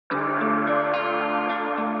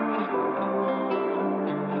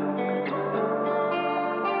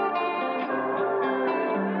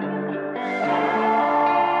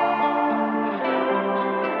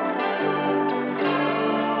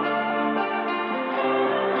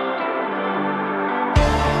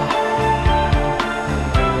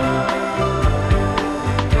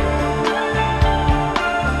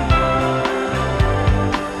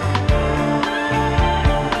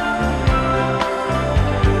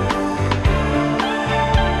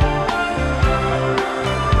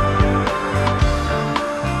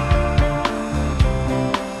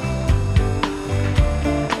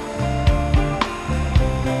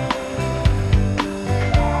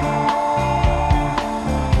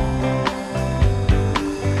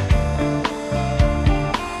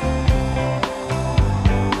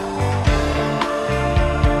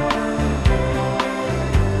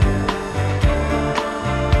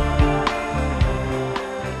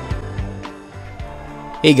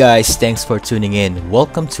Hey guys, thanks for tuning in.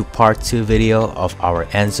 Welcome to part 2 video of our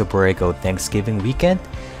Anza Borrego Thanksgiving weekend.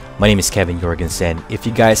 My name is Kevin Jorgensen. If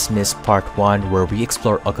you guys missed part 1 where we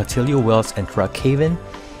explore Ocotillo Wells and Truck Haven,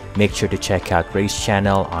 make sure to check out Ray's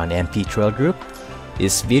channel on MP TrailGroup.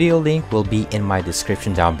 This video link will be in my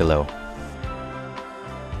description down below.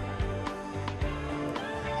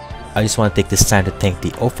 I just want to take this time to thank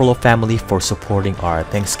the Overland family for supporting our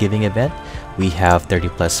Thanksgiving event. We have 30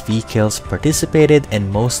 plus vehicles participated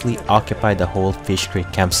and mostly occupied the whole Fish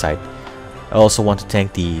Creek campsite. I also want to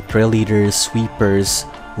thank the trail leaders, sweepers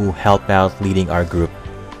who help out leading our group.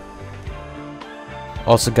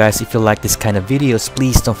 Also guys, if you like this kind of videos,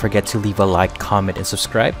 please don't forget to leave a like, comment, and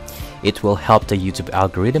subscribe. It will help the YouTube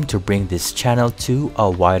algorithm to bring this channel to a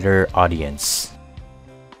wider audience.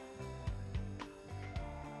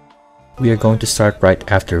 We are going to start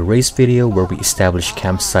right after Ray's video where we establish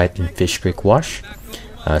campsite in Fish Creek Wash.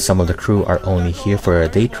 Some of the crew are only here for a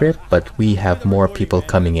day trip, but we have more people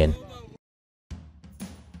coming in.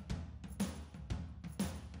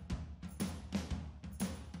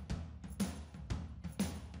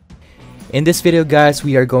 In this video guys,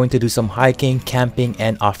 we are going to do some hiking, camping,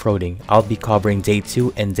 and off-roading. I'll be covering day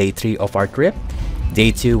 2 and day 3 of our trip.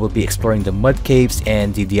 Day 2 will be exploring the mud caves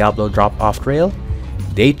and the Diablo Drop Off trail.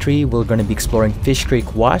 Day 3 we're going to be exploring Fish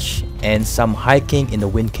Creek Wash and some hiking in the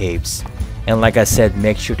wind caves. And like I said,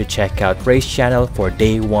 make sure to check out Ray's channel for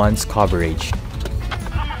day 1's coverage.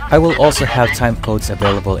 I will also have time codes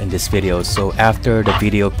available in this video, so after the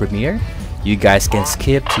video premiere, you guys can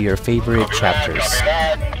skip to your favorite chapters.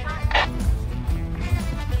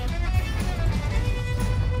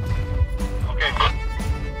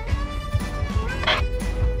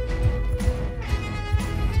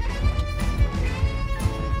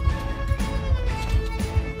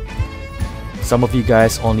 Some of you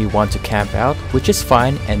guys only want to camp out, which is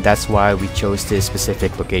fine, and that's why we chose this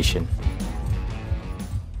specific location.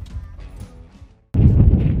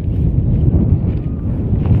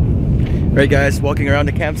 Right guys, walking around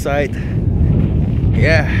the campsite.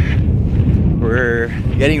 Yeah, we're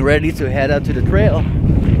getting ready to head out to the trail.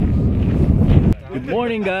 Good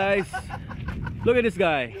morning guys. Look at this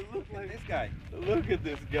guy. You look like this guy. Look at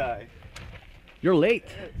this guy. You're late.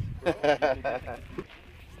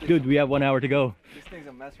 Dude, we have 1 hour to go. This thing's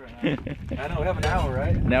a mess right now. I know, we have an hour,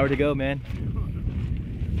 right? An hour to go, man.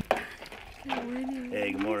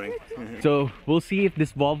 Hey, good morning. So we'll see if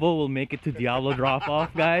this Volvo will make it to Diablo Drop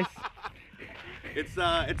Off, guys. It's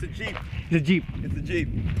a Jeep. It's a Jeep. It's a Jeep.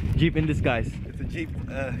 Jeep in disguise. It's a Jeep.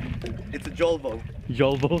 It's a Jolvo.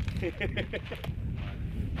 Jolvo.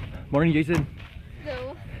 Morning, Jason.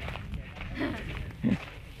 No.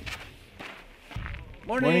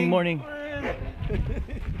 Morning. Morning.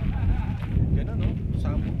 Ganun, no?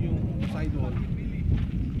 Sabog yung sidewall.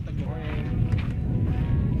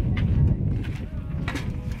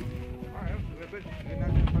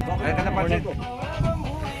 Kaya ka na pansin ko.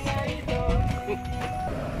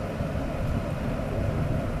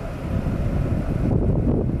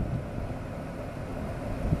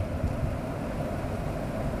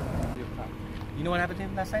 You know what happened to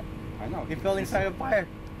him last night? I know. He fell inside a fire.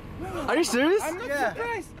 Are you serious? I'm not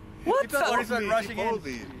surprised. What? He thought he started rushing in.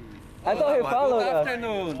 I thought he followed us. Good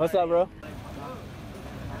afternoon. What's up, bro?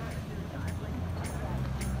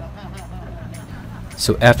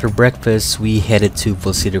 So after breakfast, we headed to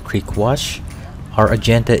Vallecito Creek Wash. Our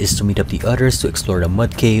agenda is to meet up the others to explore the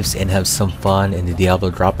mud caves and have some fun in the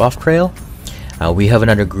Diablo Drop Off trail. We have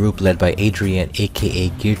another group led by Adrian, aka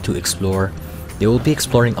Geared to Explore. They will be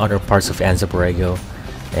exploring other parts of Anza Borrego,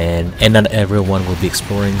 and not everyone will be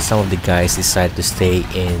exploring. Some of the guys decided to stay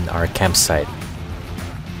in our campsite.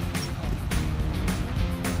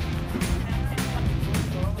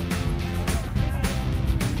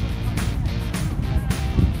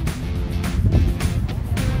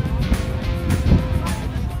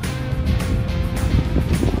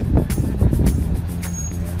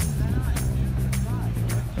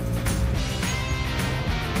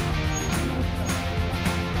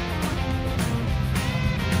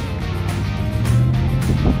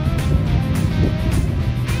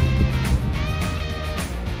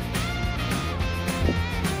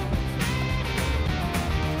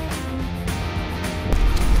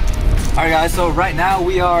 Alright guys, so right now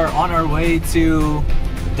we are on our way to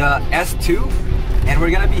the S2 and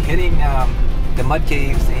we're gonna be hitting the mud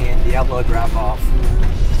caves and Diablo Drop Off.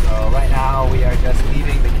 So right now we are just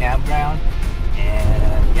leaving the campground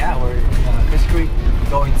and yeah, we're in Fish Creek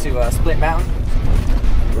going to Split Mountain.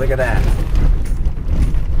 Look at that.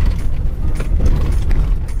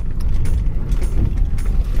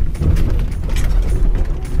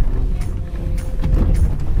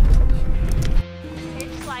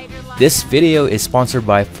 This video is sponsored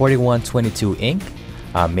by 4122 Inc.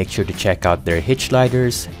 Make sure to check out their Hitch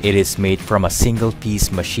Sliders. It is made from a single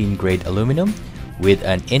piece machine grade aluminum with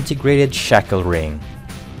an integrated shackle ring.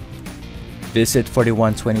 Visit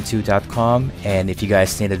 4122.com, and if you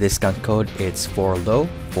guys need a discount code, it's 4LOW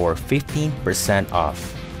for 15%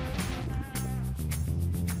 off.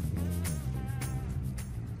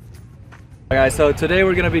 Alright guys, so today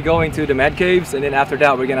we're gonna be going to the Med Caves, and then after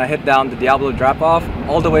that we're gonna head down the Diablo Drop Off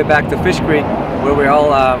all the way back to Fish Creek, where we're all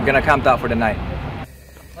gonna camp out for the night.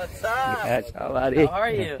 What's up? Yes, how are you? How are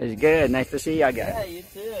you? It's good. Nice to see you again. Yeah, you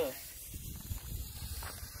too.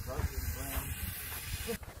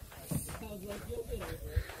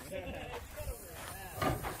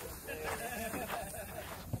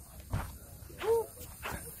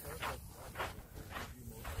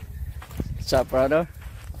 What's up, brother?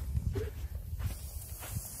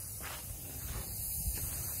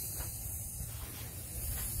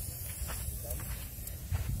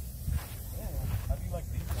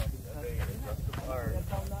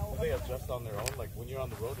 They adjust on their own. Like when you're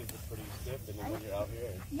on the road, it's pretty stiff, and then when you're out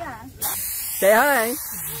here, Yeah. Say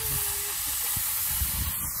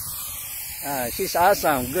hi. She's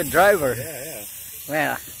awesome. Good driver. yeah.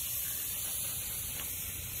 Yeah.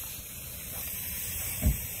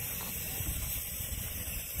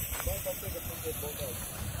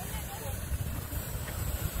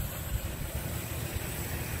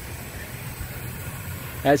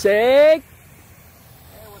 That's it. Hey,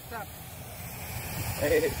 what's up?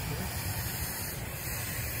 Hey.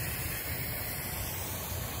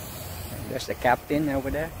 There's the captain over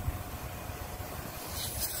there.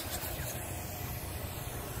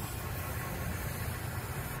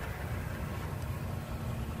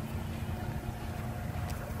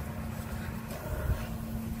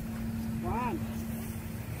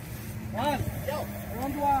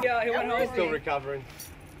 Yeah, he went home. Still recovering.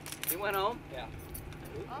 He went home? Yeah.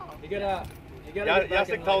 Oh. You gotta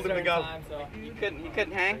Yasik told him to go. Time, so. You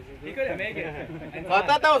couldn't hang? He couldn't make it. Well, I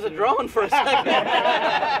thought that was a drone for a second.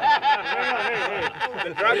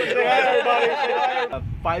 The dragon thing, everybody.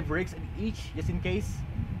 5 rigs in each, just in case.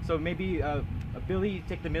 So maybe Billy, you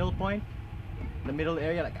take the middle point, the middle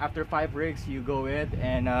area. Like after 5 rigs, you go in,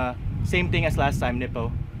 and same thing as last time,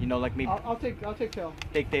 Nipoj. You know, like maybe I'll take tail.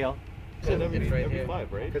 take tail. So every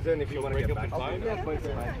 5, right? Because then if you want to break up the time,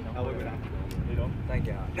 I'll leave it out. you know. Thank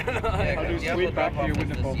you. I'll do sweep back here with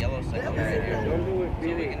the This yellow section right here. So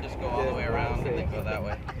we can just go all the way around and then go that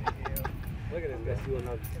way. Look at this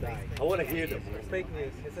guy. I want to hear them. Fake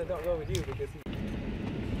news. He said don't go with you because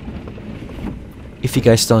If you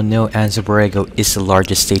guys don't know, Anza Borrego is the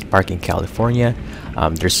largest state park in California.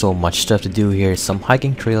 There's so much stuff to do here, some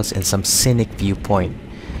hiking trails and some scenic viewpoint.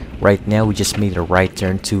 Right now we just made a right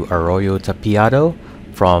turn to Arroyo Tapiado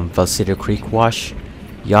from Vallecito Creek Wash.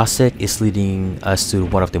 Yasik is leading us to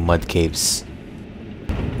one of the mud caves.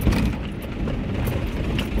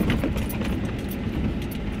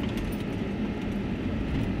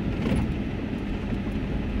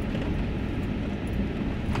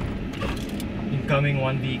 Incoming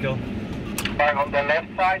one vehicle. On the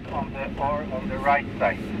left side, or on the right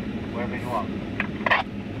side, wherever you want.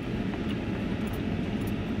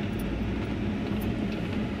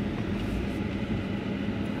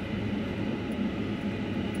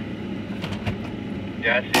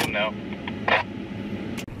 Yeah, I see him now.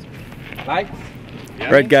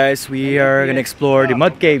 Right, guys, we are gonna explore the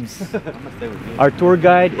mud caves. Our tour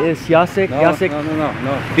guide is Yasik. Yasik.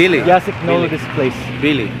 No. Billy. Yasik knows this place.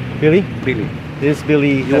 Billy. Billy? Billy. This is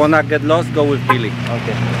Billy. You wanna get lost? Go with Billy.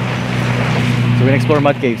 Okay. So we're gonna explore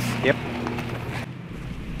mud caves. Yep.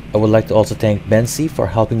 I would like to also thank Bensi for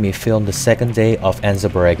helping me film the second day of Anza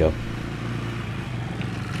Borrego.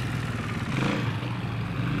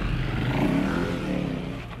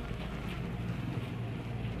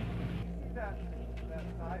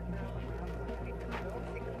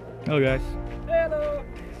 Hello, guys. hello.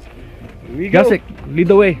 Yasik, lead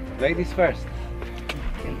the way. Ladies first.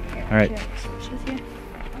 All right.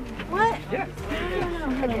 What? Yeah.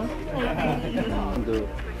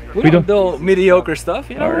 We don't do mediocre stuff,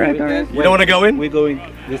 you know. All right. You don't want to go in? We're going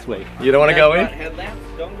this way. You don't want to go in?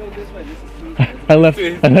 Headlamps? Don't go this way. This is I left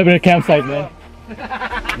in a campsite, man.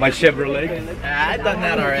 My Chevrolet. I've done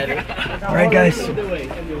that already. All right, guys.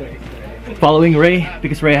 Following Ray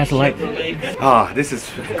because Ray has a light. Ah, this is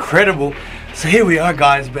incredible. So here we are,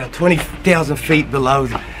 guys, about 20,000 feet below.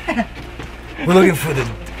 We're looking for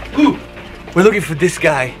we're looking for this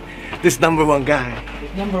guy, this number one guy.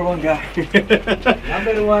 Number one guy.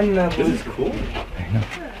 Number one. This is cool. I know.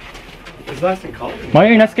 It's nice and cold. Maya,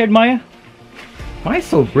 you're not scared, Maya? Maya's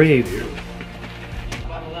so brave.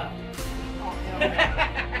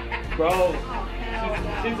 Bro,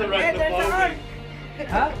 she's a right the posing.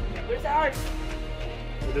 Huh? Where's the art?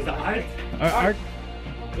 There's an art? Art?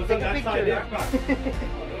 What's on that side there?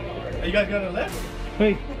 Are you guys going to the left?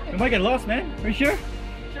 Wait, we might get lost, man. Are you sure?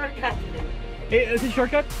 Shortcut. Hey, is it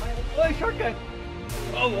shortcut? Oh, it's shortcut.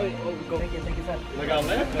 Oh, go. Thank you, sir. Look out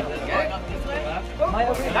left?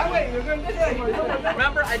 That way, you're going this way.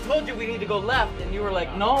 Remember, I told you we need to go left, and you were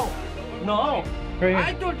like, no. Right here.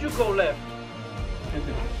 I told you go left.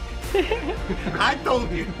 I told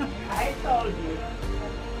you. I told you.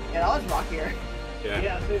 Yeah, that was rockier.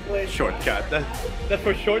 Yeah. Shortcut. That's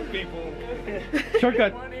for short people.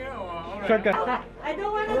 Shortcut. Shortcut. I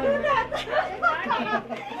don't want to do that.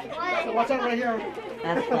 So what's up right here?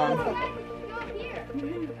 That's fun.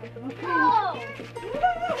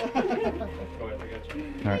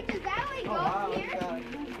 Alright. Does that way go here?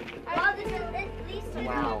 Oh, this leads to the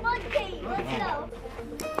mud cave. Let's go.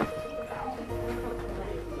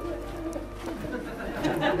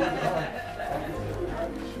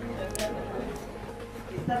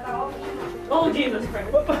 Oh, Jesus Christ.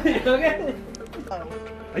 Okay.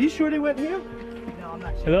 Are you sure they went here? No, I'm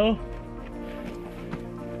not sure. Hello?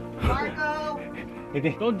 Marco!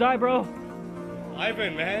 Don't die, bro.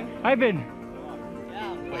 Ivan, man. Ivan,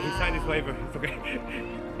 Wait, he signed his waiver. It's okay.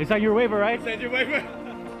 you signed your waiver, right? Signed your waiver?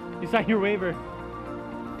 You signed your waiver.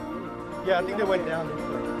 Yeah, I think they went down this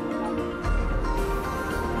way.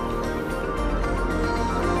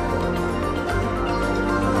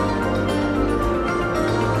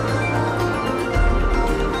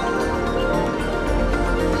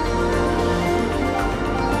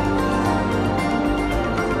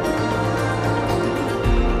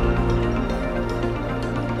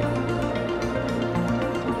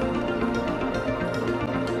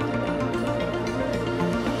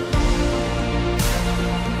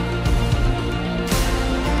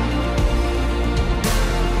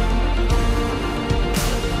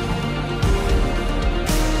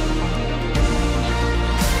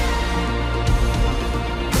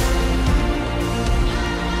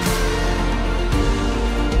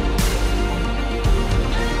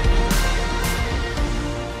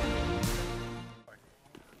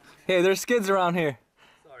 Hey, there's kids around here.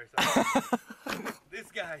 Sorry. This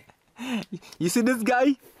guy. You see this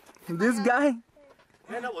guy? This guy?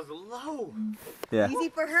 Man, that was low. Yeah. Easy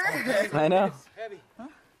for her. I know. Heavy. Huh?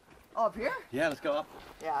 Oh, up here? Yeah, let's go up.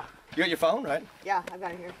 Yeah. You got your phone, right? Yeah, I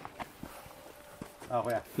got it here. Oh,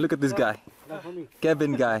 yeah. Look at this guy.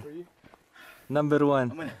 Kevin guy. Number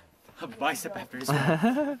one. I'm gonna have a bicep after this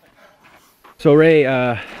one. So Ray,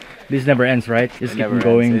 this never ends, right? Just keep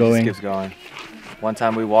going. Just keeps going. One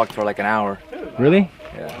time we walked for like an hour. Really?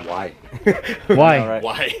 Yeah. Why? Why? Right.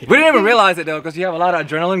 Why? We didn't even realize it though, because you have a lot of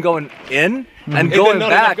adrenaline going in and then going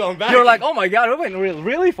not enough back. going back. You're like, oh my god, we went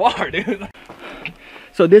really far, dude.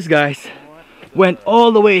 So this guys went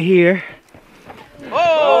all the way here.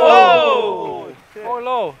 Oh! Oh,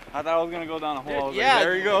 low. I thought I was gonna go down a hole. Yeah, Like,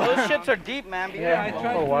 there you go. those shits are deep, man. Be Yeah, I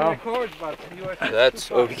careful. tried to record, but you were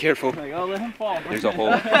That's, oh, be careful. like, oh, let him fall. There's a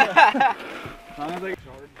hole. As long as I...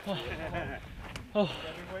 Oh.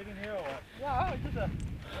 waiting here or what? Yeah, just a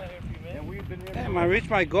few minutes. And we've been ready. Damn, I reached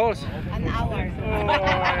my goals. An hour.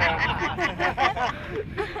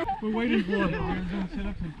 We're waiting for it.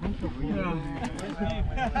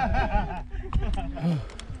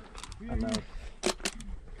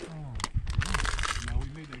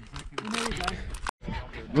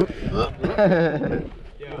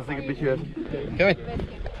 Let's take a picture of it. Come in.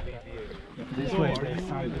 This way.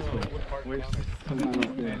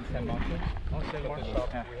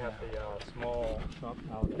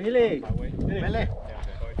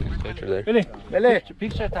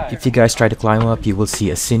 If you guys try to climb up, you will see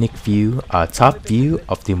a scenic view, a top view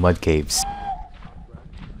of the mud caves.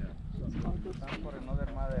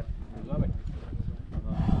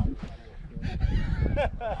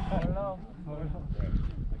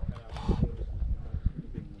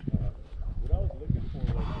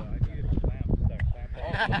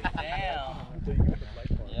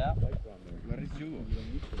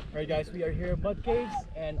 Alright guys, we are here at Mud Caves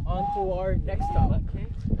and on to our next stop.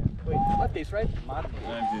 Wait, Mud Caves, right?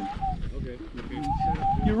 Okay.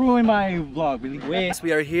 You ruined my vlog, Billy. Wait,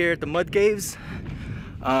 we are here at the Mud Caves.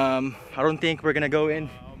 I don't think we're gonna go in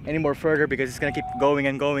any more further because it's gonna keep going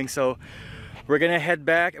and going. So we're gonna head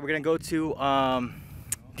back and we're gonna go to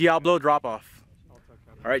Diablo Drop Off.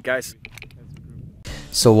 Alright guys.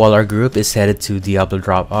 So while our group is headed to Diablo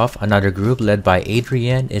Drop Off, another group led by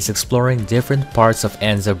Adrian is exploring different parts of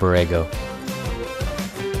Anza Borrego.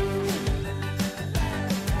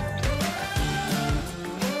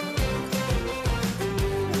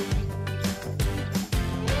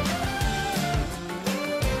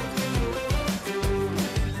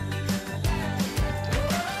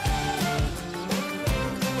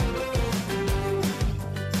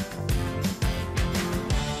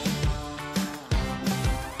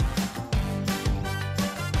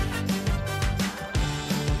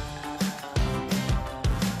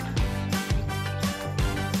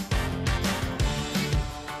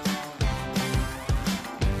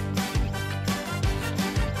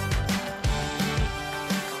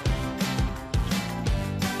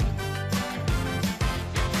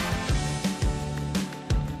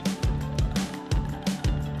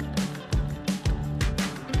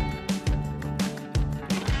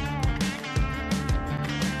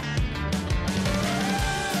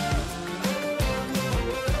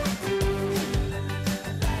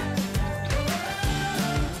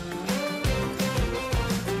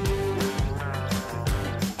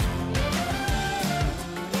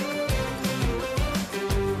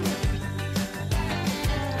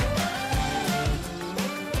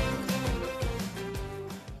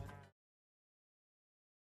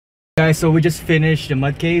 Guys, so we just finished the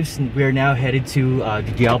mud caves and we're now headed to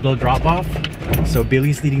the Diablo Drop Off. So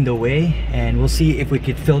Billy's leading the way and we'll see if we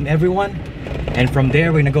could film everyone. And from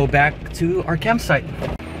there, we're gonna go back to our campsite.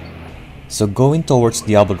 So going towards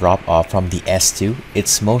Diablo Drop Off from the S2,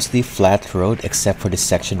 it's mostly flat road except for this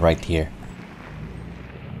section right here.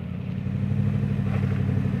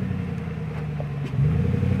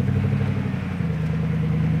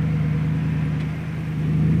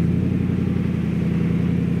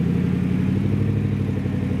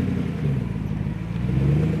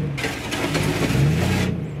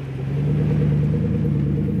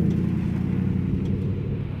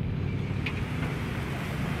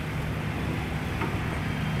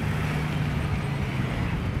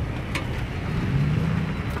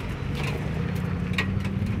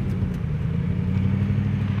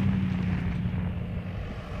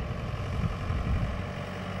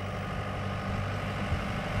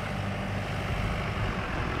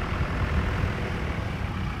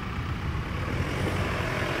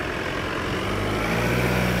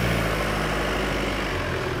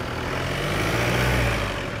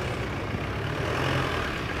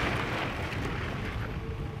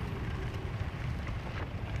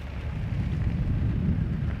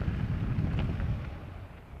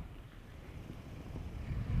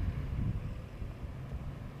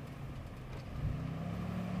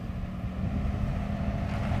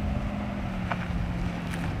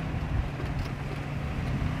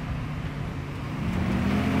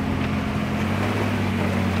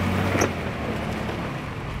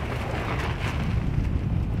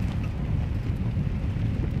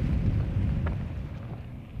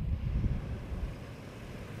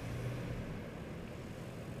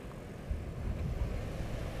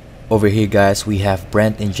 Over here guys, we have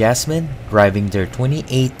Brent and Jasmine driving their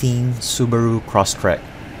 2018 Subaru Crosstrek.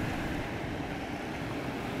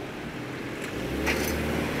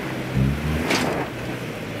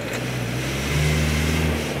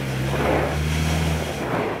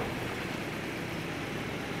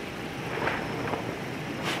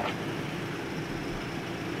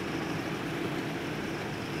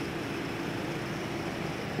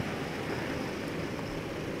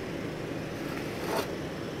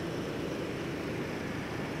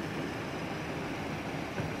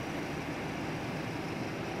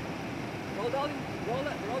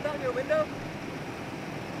 Roll down your window.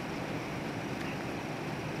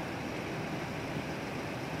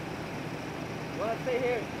 Well, stay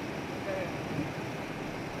here. Okay.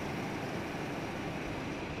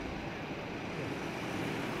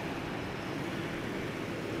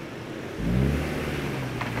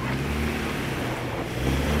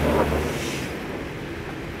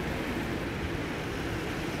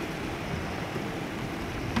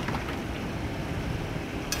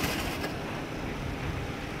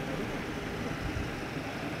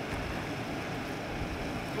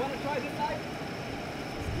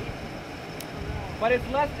 But it's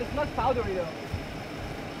less powdery though.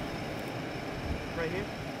 Right here?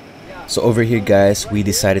 Yeah. So over here guys, we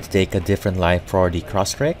decided to take a different line for the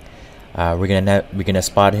Crosstrek. We're gonna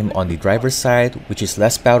spot him on the driver's side, which is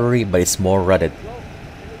less powdery but it's more rutted.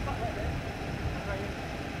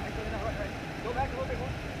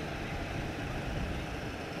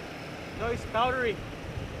 No, it's powdery.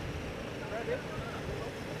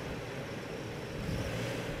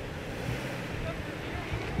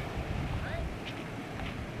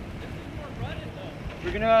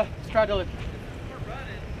 We're gonna straddle it.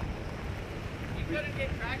 You couldn't get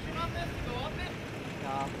traction on this to go up it?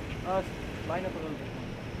 Nah. Line up a little bit.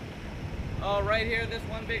 Oh, right here, this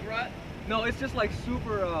one big rut? No, it's just like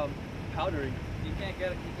super powdery. You can't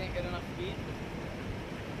get enough speed?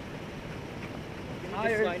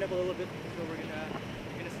 Just line up a little bit, so we're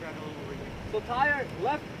gonna straddle over here. So tire,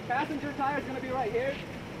 left passenger tire is gonna be right here.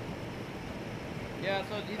 Yeah,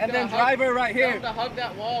 so he's And gonna then driver right tell here. him to hug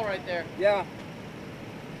that wall right there. Yeah.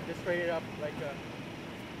 Just straight it up like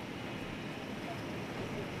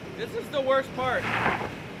This is the worst part.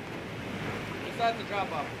 Besides the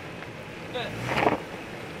drop off. Good.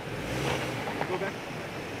 Go back.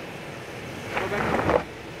 Go back.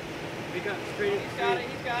 We got straight. He's got it,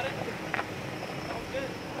 he's got it. That was good.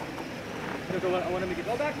 No, I want to make it.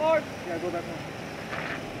 Go back more. Yeah, go back more.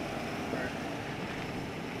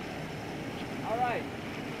 All right.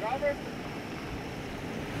 Driver.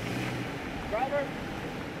 Driver.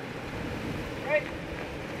 Great.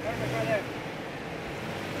 Perfect right there.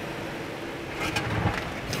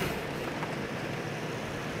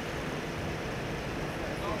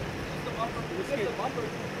 Just the bumper.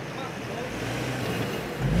 Come on.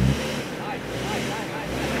 Nice.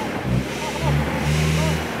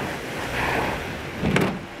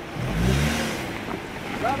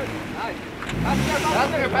 Driver.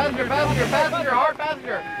 Faster, faster, faster, hard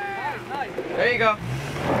faster. There you go.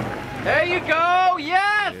 There you go.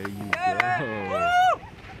 Yes. Woo!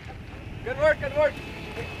 Good work, good work.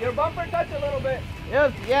 Your bumper touched a little bit.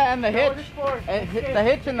 Yes, yeah, and the hitch. The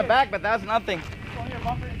hitch in the back, but that's nothing.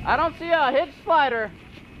 I don't see a hitch slider.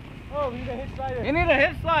 Oh, we need a hitch slider. You need a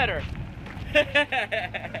hitch slider.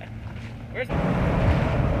 Where's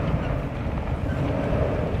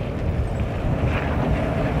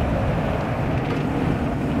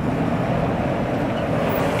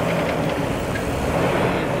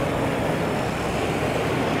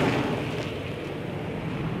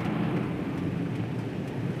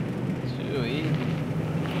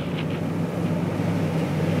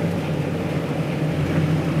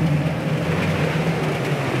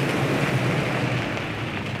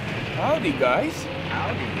Howdy, guys.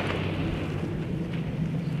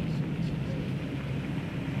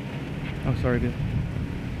 Oh, sorry, Bill.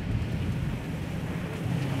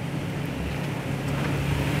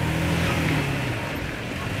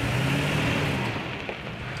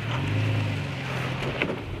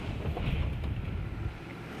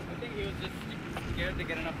 I think he was just scared to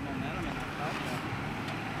get enough momentum in that top.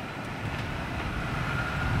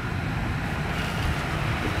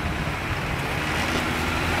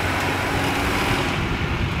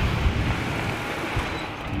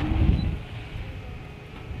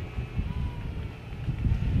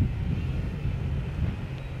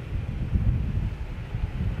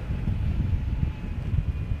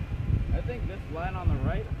 I think this line on the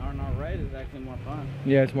right, or on our right, is actually more fun.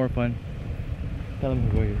 Yeah, it's more fun. Tell him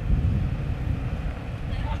to go here.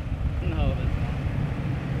 No, that's not.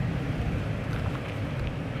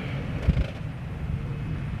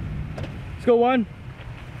 Let's go, one.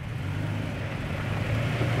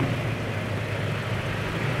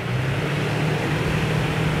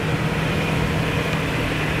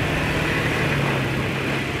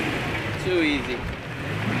 Too easy.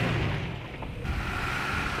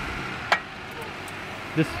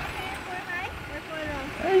 This.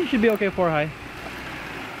 You should be okay for high.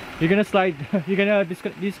 You're gonna slide. You're gonna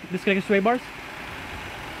disconnect the sway bars.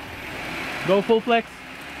 Go full flex.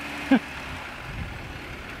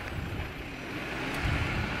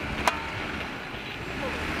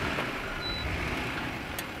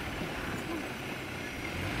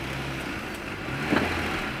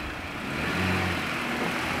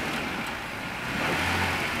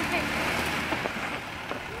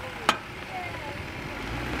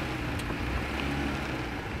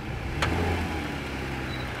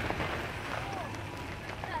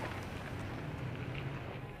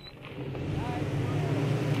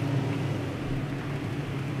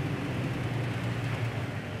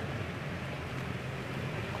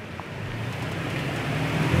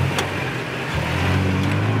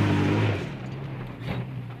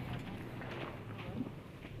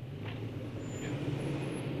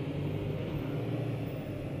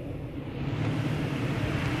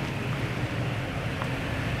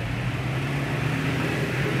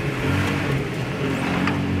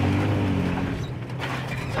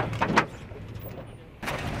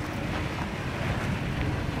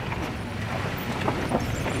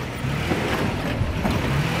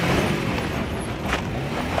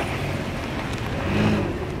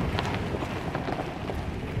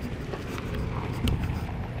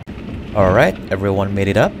 Alright, everyone made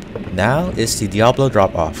it up. Now is the Diablo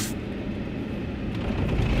Drop Off.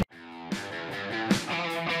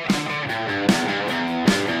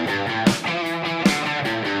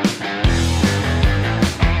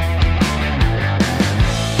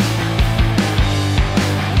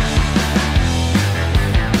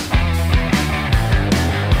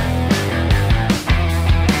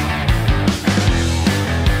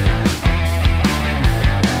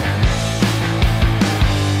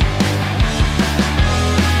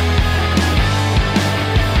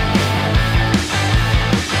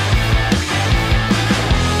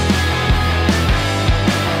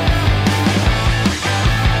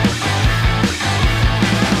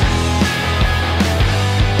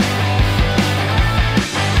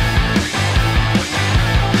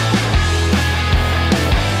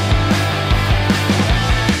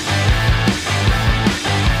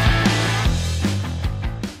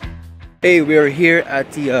 Hey, we are here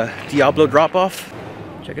at the Diablo Drop Off.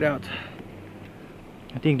 Check it out.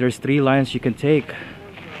 I think there's 3 lines you can take.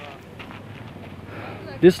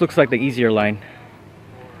 This looks like the easier line.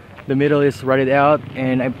 The middle is rutted out,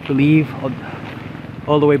 and I believe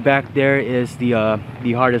all the way back there is the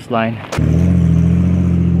hardest line.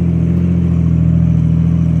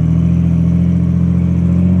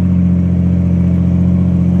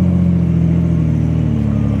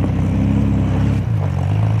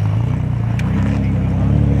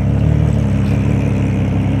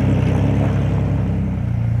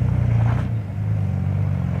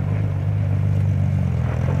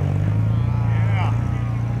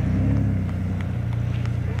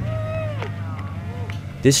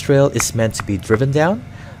 This trail is meant to be driven down,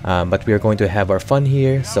 but we are going to have our fun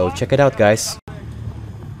here, so check it out, guys.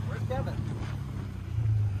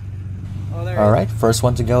 Alright, first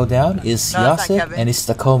one to go down is No, it's not Yasik Kevin. and his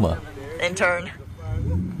Tacoma. Intern.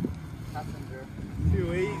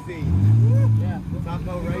 Too easy. Yeah,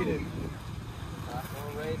 Taco rated. Taco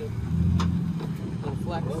rated. Little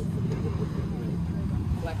flex.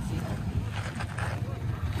 Flexy.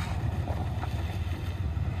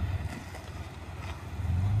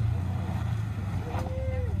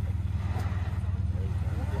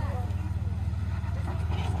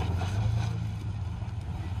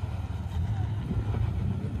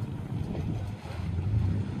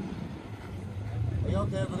 Are you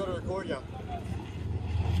okay? We're gonna record you.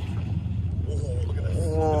 Oh, look at this.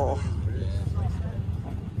 Whoa.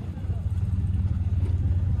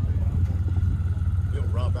 Yo,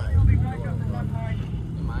 raw back.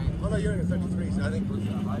 Oh no, you're in a 33, so I think we're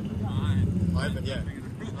Ivan, yeah.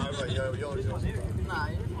 Ivan, yo,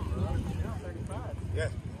 yeah.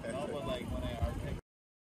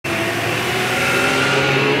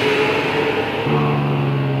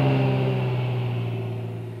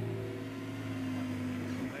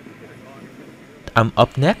 I'm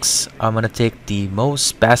up next. I'm gonna take the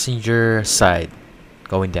most passenger side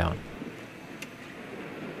going down.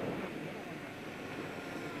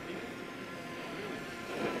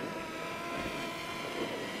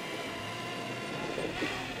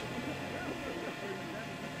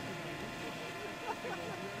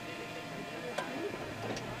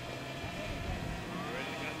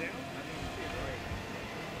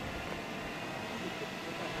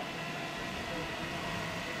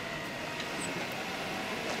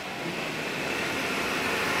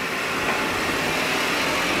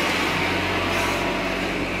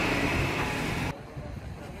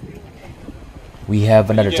 We have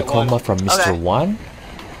another Tacoma from Mr. Okay. Juan.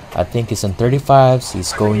 I think he's on 35s.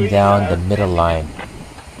 He's going down the middle line.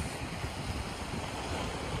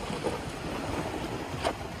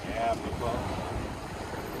 Yeah, people.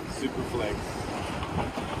 Super flex.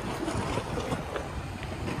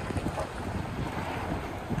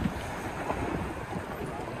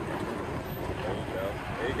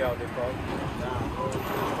 There you go, Nipoj.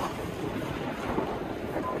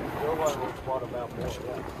 Your one will spot about more,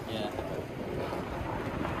 yeah.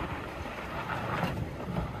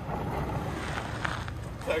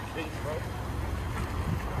 Okay, bro.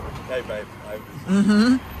 Hey, babe. Mm-hmm.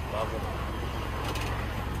 Love it.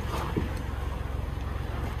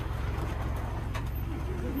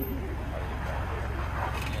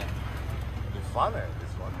 It's fun,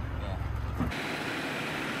 this one.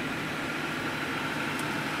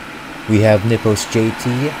 We have Nipoj's JT.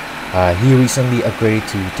 He recently upgraded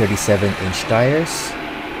to 37-inch tires,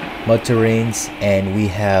 mud terrains, and we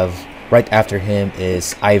have right after him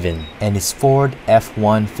is Ivan and his Ford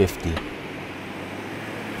F-150.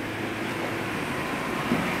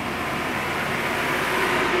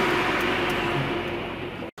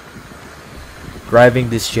 Driving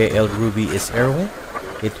this JL Ruby is Erwin.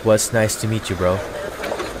 It was nice to meet you, bro.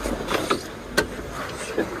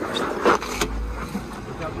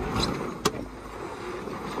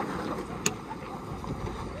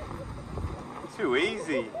 Too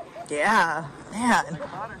easy. Yeah, man.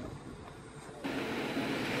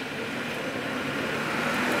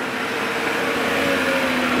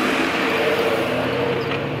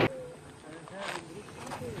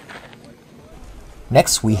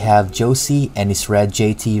 Next, we have Josie and his red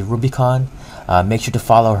JT Rubicon. Make sure to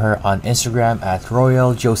follow her on Instagram at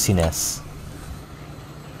Royal Josiness.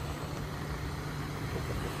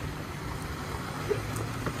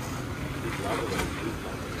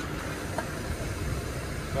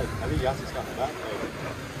 I think Yassi's coming back.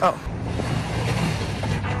 Oh.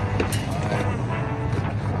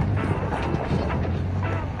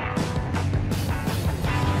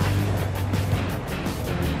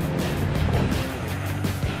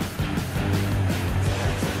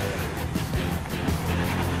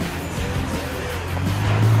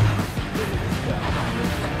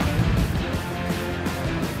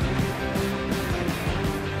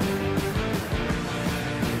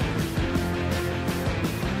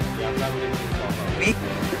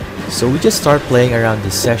 So we just start playing around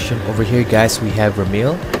this session. Over here, guys, we have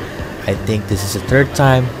Ramil. I think this is the third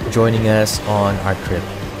time joining us on our trip.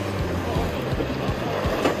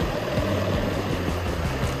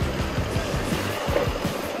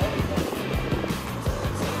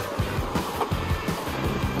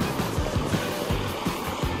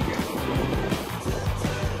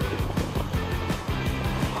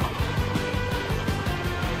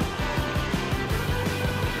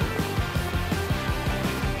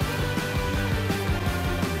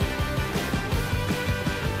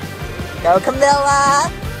 Go Camilla!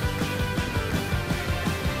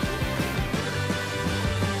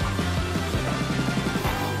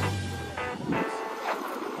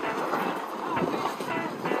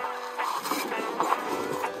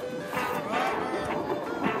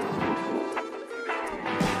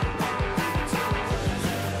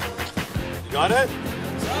 Got it?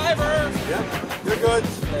 Driver! Yeah, you're good.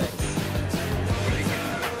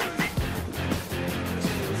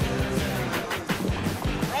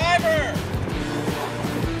 Driver!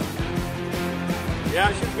 Yeah,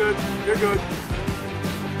 she's good. You're good.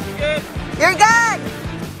 Good. You're good!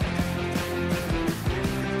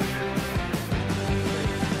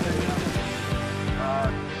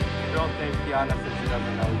 You don't think Kiana said she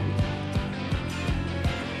doesn't know you.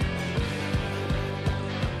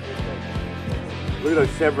 Look at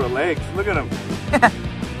those several legs. Look at them.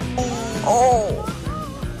 Oh!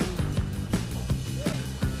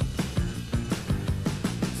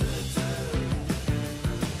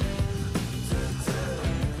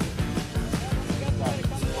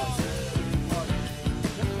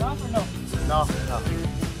 No, no.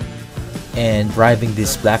 And driving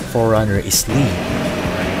this black 4Runner is Lee.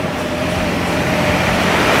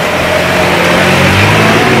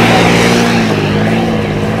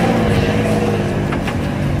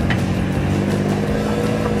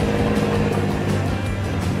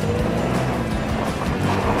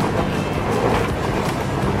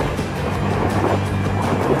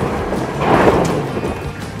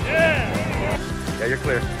 Yeah, you're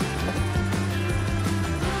clear.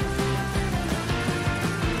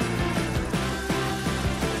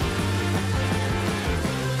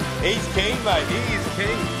 He's king, mate. He is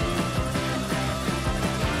king.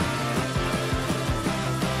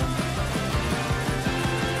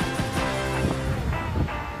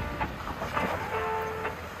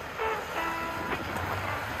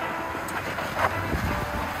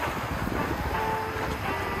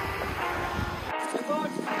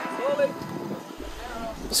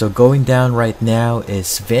 So going down right now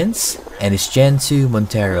is Vince and his Gen 2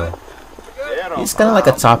 Montero. He's kind of like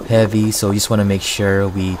a top heavy, so we just want to make sure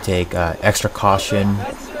we take extra caution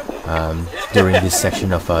during this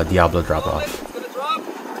section of Diablo Drop Off.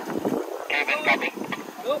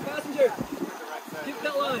 No passenger. Keep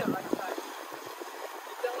that line. Keep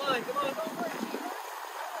that line. Come on.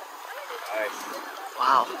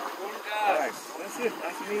 Wow. Nice. That's it.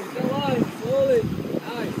 That's me. Keep that line. Slowly.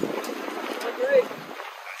 Nice. Great.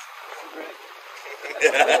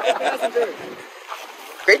 Passenger.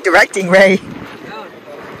 Great directing, Ray. Down.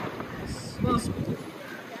 Come on.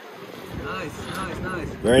 Nice. Nice. Nice.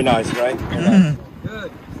 Very nice, right?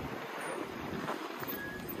 Good.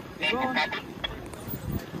 Keep going.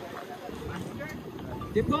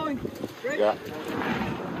 Keep going. Great. Yeah.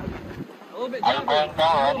 A little bit down. A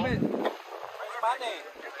little bit. Keep going.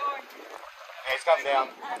 He's come down.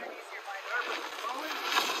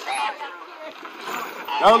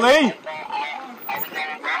 Go, Lee!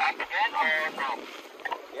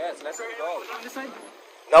 Yes, let's go. This side.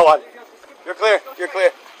 No one. You're clear. You're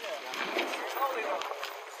clear.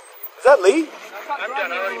 Is that Lee? I'm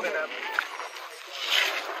done. I already been up.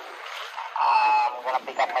 I'm gonna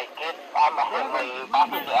pick up my kid. I'm my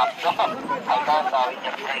passenger up. I thought I was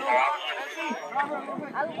just going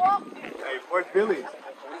around. I'll walk. Hey, where's Billy?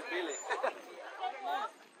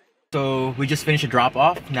 So we just finished a drop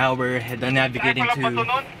off. Now we're done navigating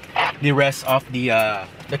to the rest of the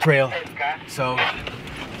trail. So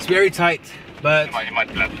it's very tight, but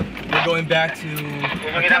we're going back to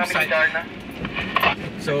our campsite.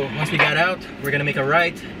 So once we got out, we're gonna make a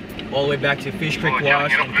right all the way back to Fish Creek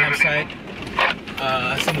Wash and campsite.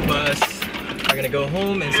 Some of us are gonna go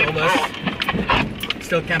home, and some of us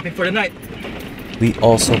still camping for the night. We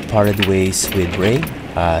also parted ways with Ray.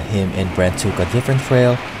 Him and Brent took a different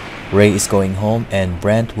trail. Ray is going home and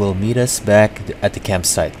Brent will meet us back at the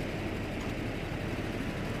campsite.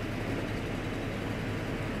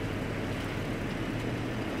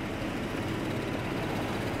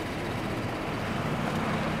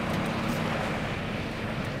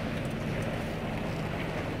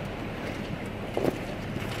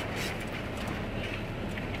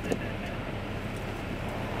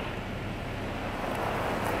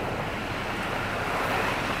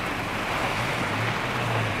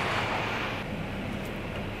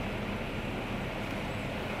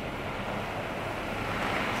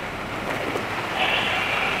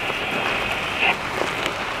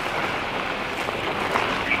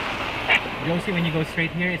 You'll see when you go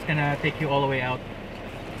straight here, it's gonna take you all the way out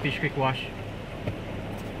Fish Creek Wash.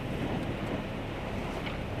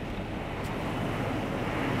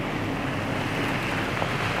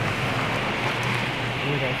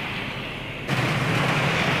 Here we go.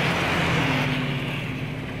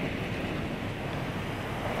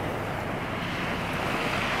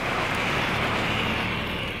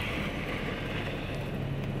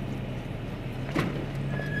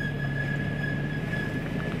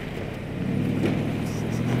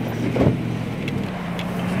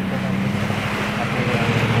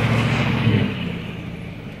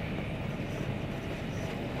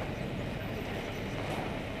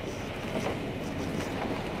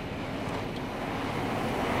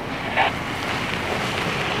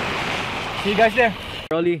 See you guys there.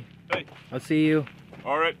 Rolly, Hey. I'll see you.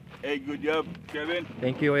 Alright. Hey, good job, Kevin.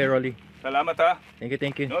 Thank you, Rolly. Salamat ha. Thank you,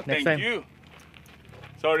 thank you. No, Next thank time. you.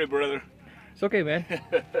 Sorry, brother. It's okay, man.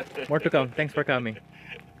 More to come. Thanks for coming.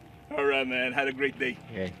 Alright, man. Had a great day.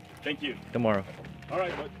 Okay, Thank you. tomorrow.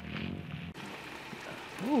 Alright, bud.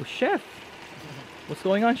 Oh, chef. What's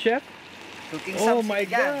going on, chef? Cooking Oh some my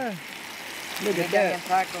sinigang. god. Look at Sinigang that.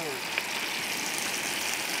 and tacos.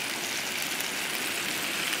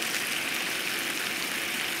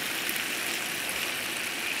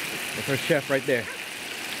 That's our chef right there.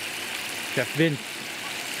 Chef Vince.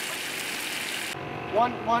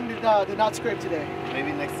 One did not scrape today.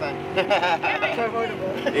 Maybe next time. So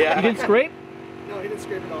avoidable. You didn't scrape? No, he didn't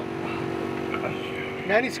scrape at all.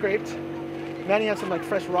 Manny scraped. Manny has some like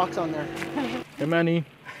fresh rocks on there. Hey, Manny.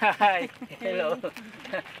 Hi. Hello.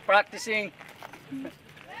 Practicing.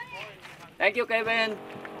 Thank you, Kevin.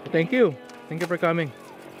 Thank you. Thank you for coming.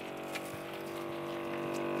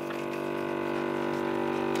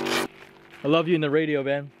 I love you in the radio,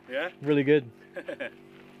 man. Yeah? Really good.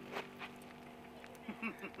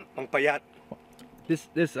 Ang payat.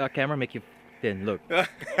 This camera make you thin. Look.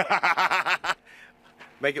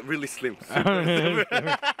 Make it really slim.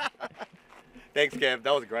 Thanks, Kev.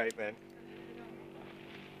 That was great, man.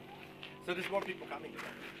 So there's more people coming.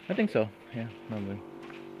 I think so. Yeah, probably.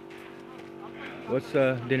 What's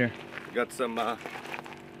dinner? Got some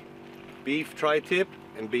beef tri-tip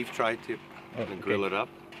and beef tri-tip. Oh, And grill it up.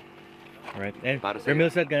 All right. And Para sa'yo.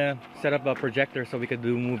 Ramil said gonna set up a projector so we could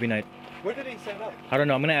do movie night. Where did he set up? I don't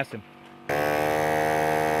know. I'm gonna ask him. Oh,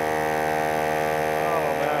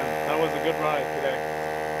 man. That was a good ride today.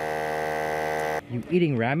 You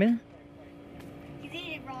eating ramen?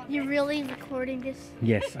 You're really recording this?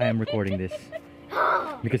 Yes, I am recording this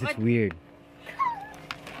because it's weird.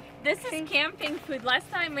 This is camping food. Last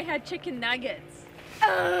time we had chicken nuggets.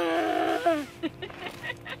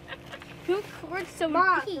 Who records so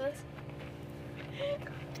deep?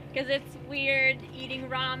 Because it's weird eating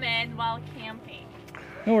ramen while camping.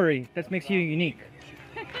 Don't worry, that makes you unique.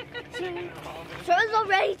 Sora's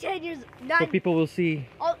already 10 years old. So people will see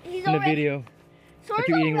Oh, he's in the already, video Sora's that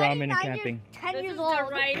you're eating already ramen and 9 camping. 10 This years is old. the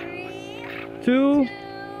right. 2,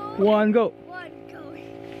 1, go. 1, go.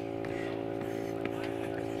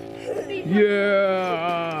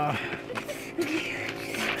 Yeah.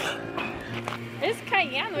 It's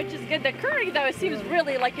cayenne, which is good. The curry, though, seems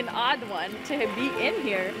really like an odd one to be in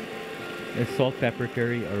here. It's salt, pepper,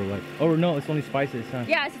 curry, or what? Oh no, it's only spices, huh?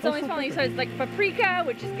 Yes, it's only funny. So it's like paprika,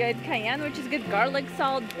 which is good, cayenne, which is good, garlic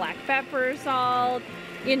salt, black pepper salt,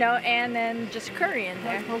 you know, and then just curry in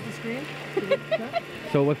there. Close the screen.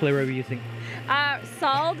 So what flavor are we using?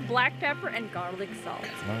 Salt, black pepper, and garlic salt.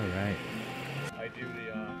 All right. I do the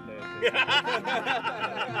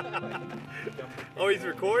Oh, he's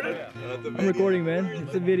recording? I'm recording, man.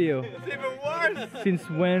 It's a video. It's even worse. Since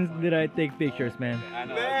when did I take pictures, man?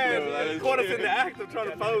 Man, caught us in the act of trying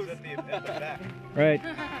to pose. Right.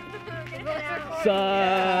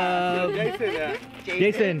 Sup?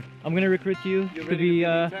 Jason, I'm gonna recruit you to be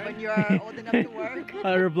When you are old enough to work.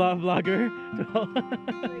 a vlogger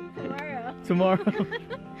tomorrow.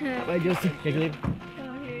 Bye, Joseph. Can you leave?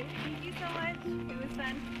 Thank you so much. It was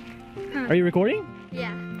fun. Are you recording?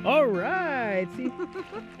 Yeah. All right. See.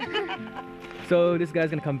 So this guy's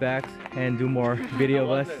gonna come back and do more video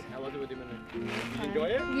of us. How was it with him? Did you enjoy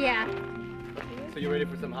it? Yeah. So you're ready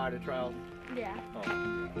for some harder trials? Yeah.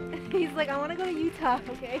 He's like, I want to go to Utah.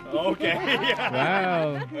 Okay. Okay. Yeah.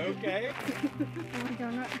 Wow. Okay.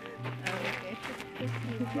 Donut.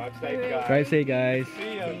 Drive safe, guys. Drive safe, guys.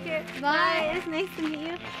 See ya. Bye. It's nice to meet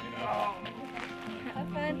you. Have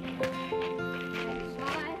fun.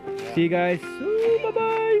 Bye. See you guys. Bye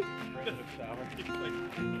bye.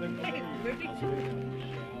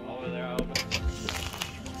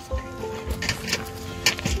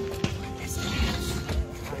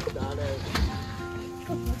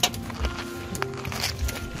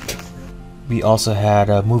 We also had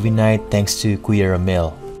a movie night thanks to Kuya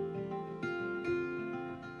Ramil.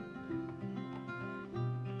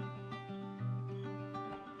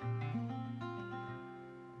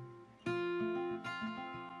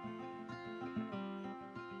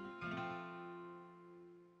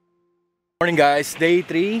 Morning, guys. Day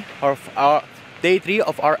 3 of our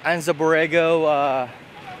Anza Borrego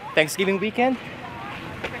Thanksgiving weekend.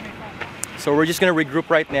 So we're just gonna regroup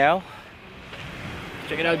right now.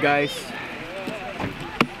 Check it out, guys.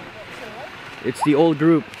 It's the old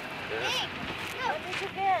group.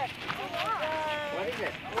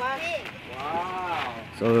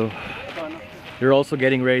 So they're also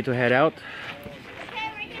getting ready to head out.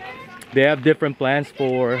 They have different plans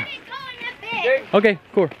for. Okay,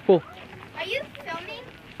 cool. Are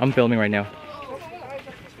I'm filming right now.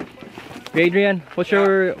 Okay, Adrian, what's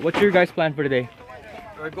your guys' plan for today?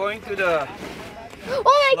 We're going to the Oh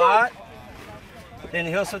my God! then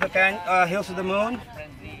Hills of the Moon,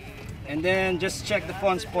 and then just check the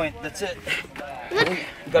Fons Point. That's it. Look,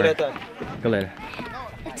 Galleta. Galleta.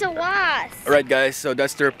 it's a wasp. Alright guys, so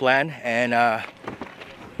that's their plan, and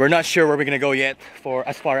we're not sure where we're gonna go yet for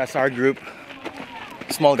as far as our group.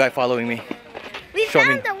 Small guy following me. We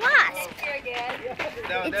found the wasp.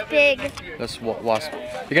 It's big. That's wasp.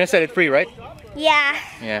 You're gonna set it free, right? Yeah.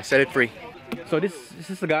 Yeah, set it free. So this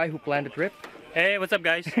is the guy who planned the trip? Hey, what's up,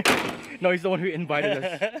 guys? No, he's the one who invited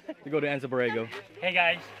us to go to Anza Borrego. Hey,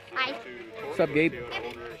 guys. Hi. What's up, Gabe?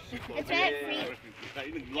 It's right free.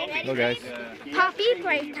 Hello, guys. Poppy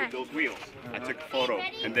break time. Those wheels. I took a photo,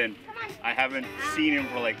 and then I haven't seen him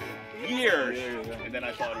for like years. And then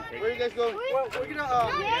I saw him. Where are you guys going? Well, we're gonna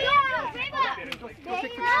go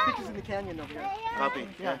take pictures in the canyon over here. Copy.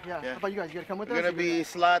 Yeah. How about you guys? You gotta come with us? We're gonna be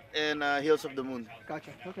Slot and Hills of the Moon.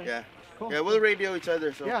 Gotcha. Okay. Yeah. Cool. Yeah, we'll radio each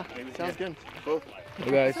other. So Yeah. Sounds good. Cool.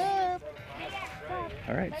 Hey, guys.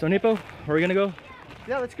 All right. So Nipoj, where are we gonna go?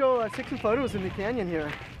 Yeah, let's go take some photos in the canyon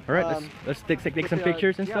here. All right. Let's take some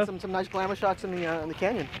pictures and stuff. Some nice glamour shots in the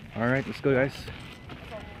canyon. All right. Let's go, guys.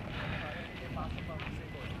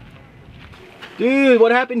 Dude,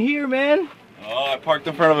 what happened here, man? Oh, I parked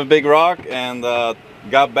in front of a big rock and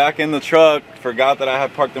got back in the truck, forgot that I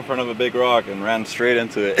had parked in front of a big rock and ran straight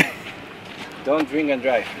into it. Don't drink and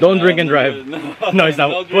drive. Don't drink and drive. No, it's not.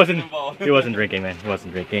 No He wasn't drinking, man. He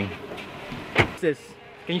wasn't drinking. What's this?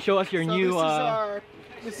 Can you show us your new...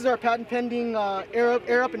 This is our patent pending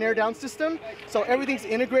air up and air down system. So everything's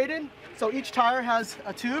integrated. So each tire has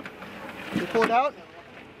a tube. You pull it out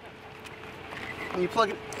and you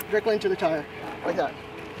plug it directly into the tire, like that.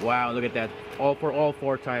 Wow, look at that. For all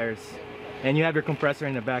 4 tires. And you have your compressor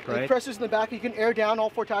in the back, right? The compressor's in the back. You can air down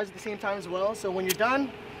all 4 tires at the same time as well. So when you're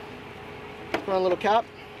done, put on a little cap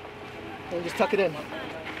and just tuck it in.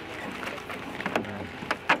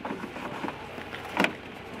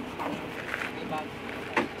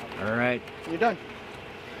 All right. You're done.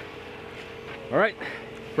 All right.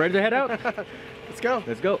 Ready to head out? Let's go.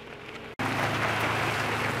 Let's go.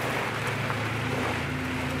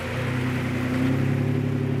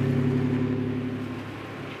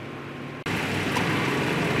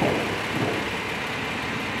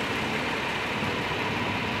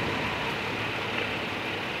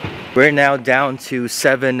 We're now down to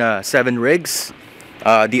seven rigs.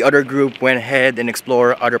 The other group went ahead and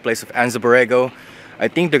explored other places of Anza Borrego. I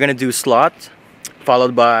think they're gonna do Slot,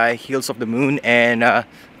 followed by Hills of the Moon and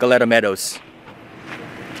Galleta Meadows.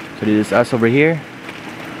 So this is us over here.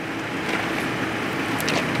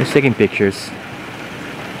 Just taking pictures.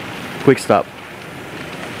 Quick stop.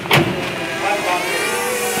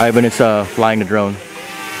 Ivan is flying the drone.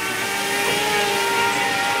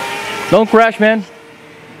 Don't crash, man.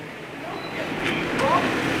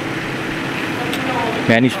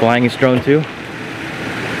 Man, he's flying his drone too.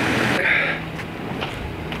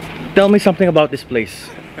 Tell me something about this place.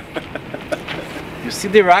 You see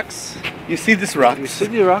the rocks? You see these rocks? You see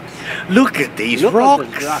the rocks? Look at these rocks!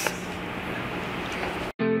 At the rocks.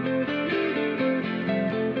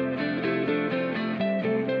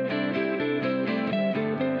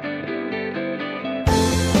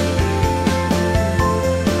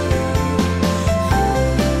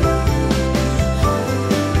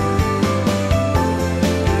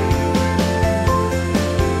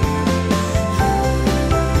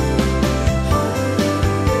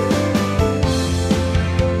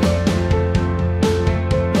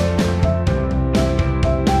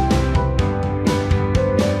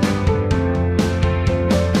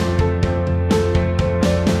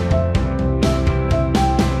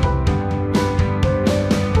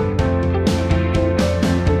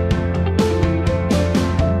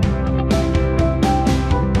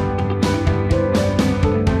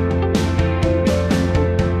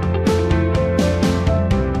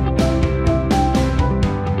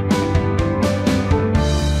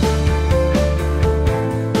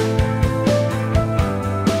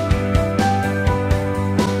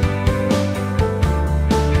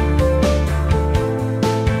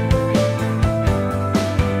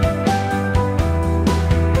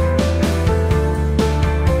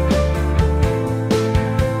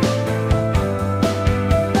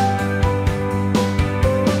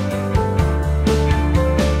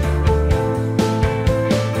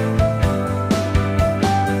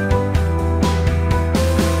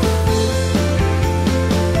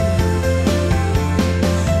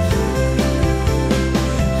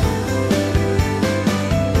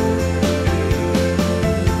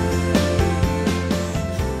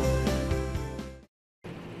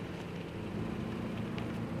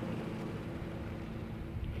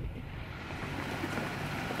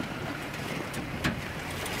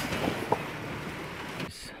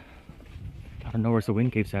 don't know where's the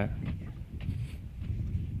wind caves at.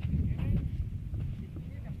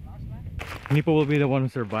 Nipoj will be the one who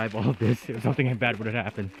survived all of this if something bad would have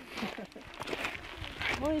happened.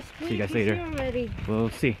 See you guys later. We'll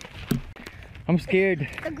see. I'm scared.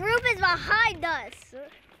 The group is behind us.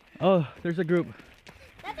 Oh, there's a group.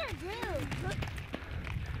 That's our group.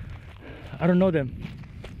 I don't know them.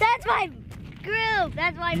 That's my group.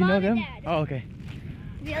 That's my You mom know and them? dad. Oh, okay.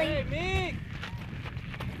 Really? Hey, Meek!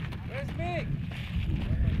 Where's Meek?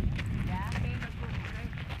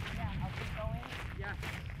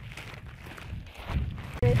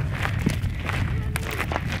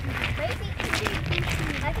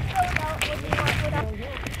 I can go without what you want without.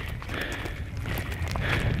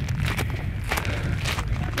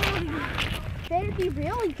 That'd be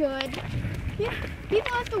really good.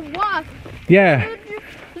 People have to walk. Yeah.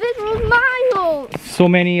 This was miles. So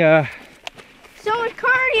many, So much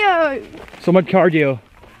cardio. so much cardio.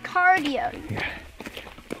 Cardio. Yeah.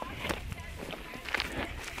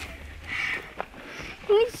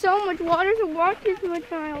 You need so much water to walk this much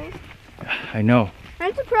miles. I know.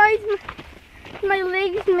 I'm surprised my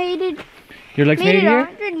legs made it. Your legs made it here?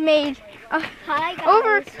 100 made.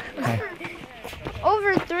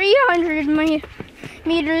 Over 300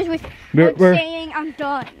 meters with We're- saying I'm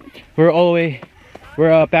done. We're all the way,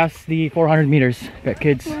 we're past the 400 meters,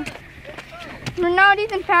 kids. We're not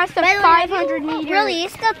even past the 500 meters. Really,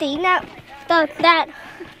 it's the thing that why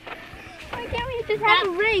can't we just have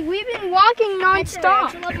a rig? We've been walking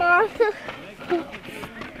non-stop.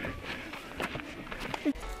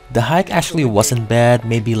 The hike actually wasn't bad,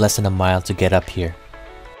 maybe less than a mile to get up here.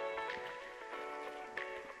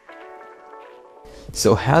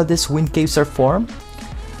 So how these wind caves are formed?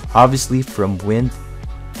 Obviously from wind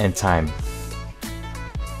and time.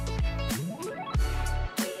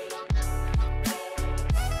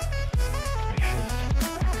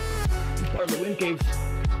 These are the wind caves.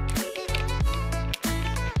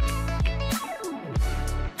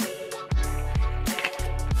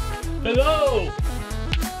 Hello!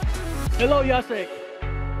 Hello, Yasek!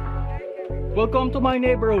 Welcome to my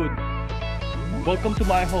neighborhood. Welcome to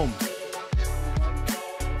my home.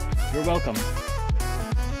 You're welcome.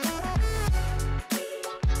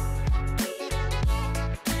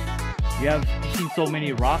 You have seen so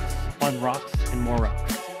many rocks, fun rocks, and more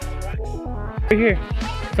rocks. Right here,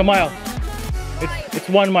 it's a mile. It's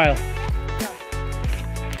 1 mile.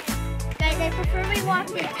 Guys, I prefer we walk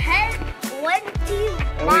the 10, 20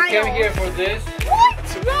 miles. And we came here for this. What?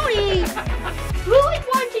 Really? Really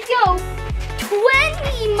want to go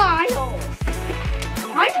 20 miles.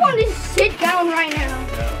 I just want to sit down right now.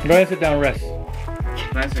 Go ahead and sit down and rest.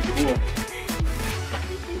 Nice and cool.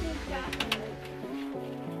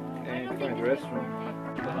 And find the restroom.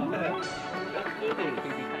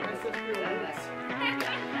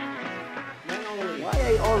 Why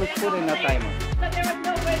I always put in a timer? But there was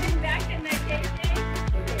no waiting back in that case.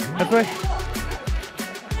 That's right.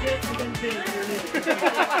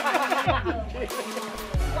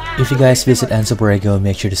 If you guys visit Anza Borrego,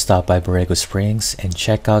 make sure to stop by Borrego Springs and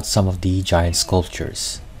check out some of the giant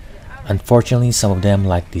sculptures. Unfortunately, some of them,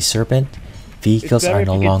 like the serpent, vehicles are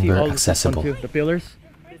no longer accessible. The pillars?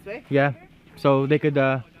 This way? Yeah. So they could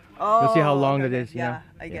you'll see how long that is. Yeah,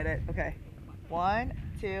 I get it. Okay. 1,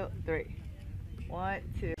 2, 3. 1,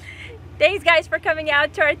 2. Thanks guys for coming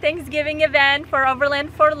out to our Thanksgiving event for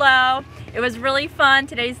Overland for Low. It was really fun.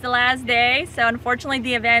 Today's the last day, so unfortunately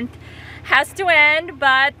the event has to end,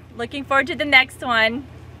 but looking forward to the next one.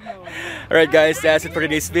 Alright guys, that's it for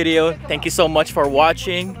today's video. Thank you so much for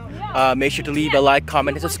watching. Make sure to leave a like,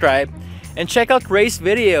 comment, and subscribe. And check out Ray's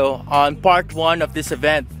video on part 1 of this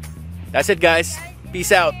event. That's it guys.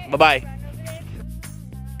 Peace out. Bye-bye.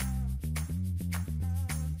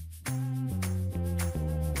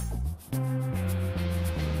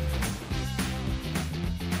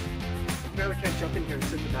 Barely can't jump in here and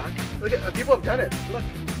sit in the back. Look at people have done it. Look.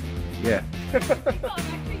 Yeah.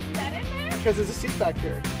 Because there's a seat back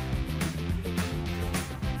here.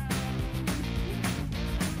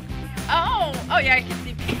 Oh yeah, I can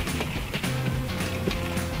see.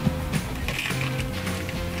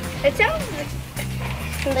 It sounds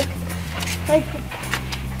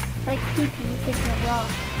like pee-pee taking a rock.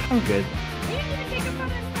 I'm good. You need to take a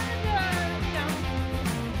photo in front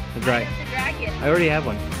of The drag. the dragon. I already have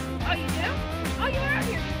one. Oh, you do? Oh, you were out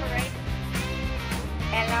here before, right?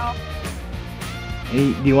 Hello.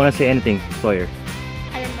 Hey, do you want to say anything, Sawyer?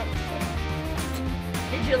 I didn't know.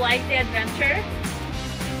 Did you like the adventure?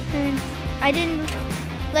 I didn't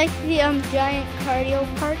like the giant cardio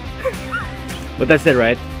part. But that's it,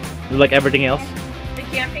 right? Like everything else? The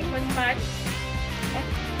camping was fun.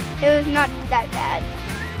 It was not that bad.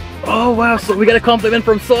 Oh wow, so we got a compliment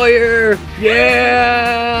from Sawyer!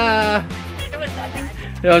 Yeah!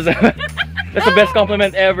 That's the best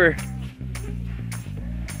compliment ever.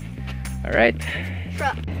 Alright.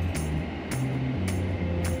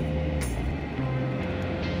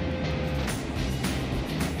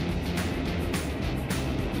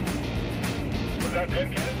 Was that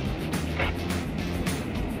 10 kids?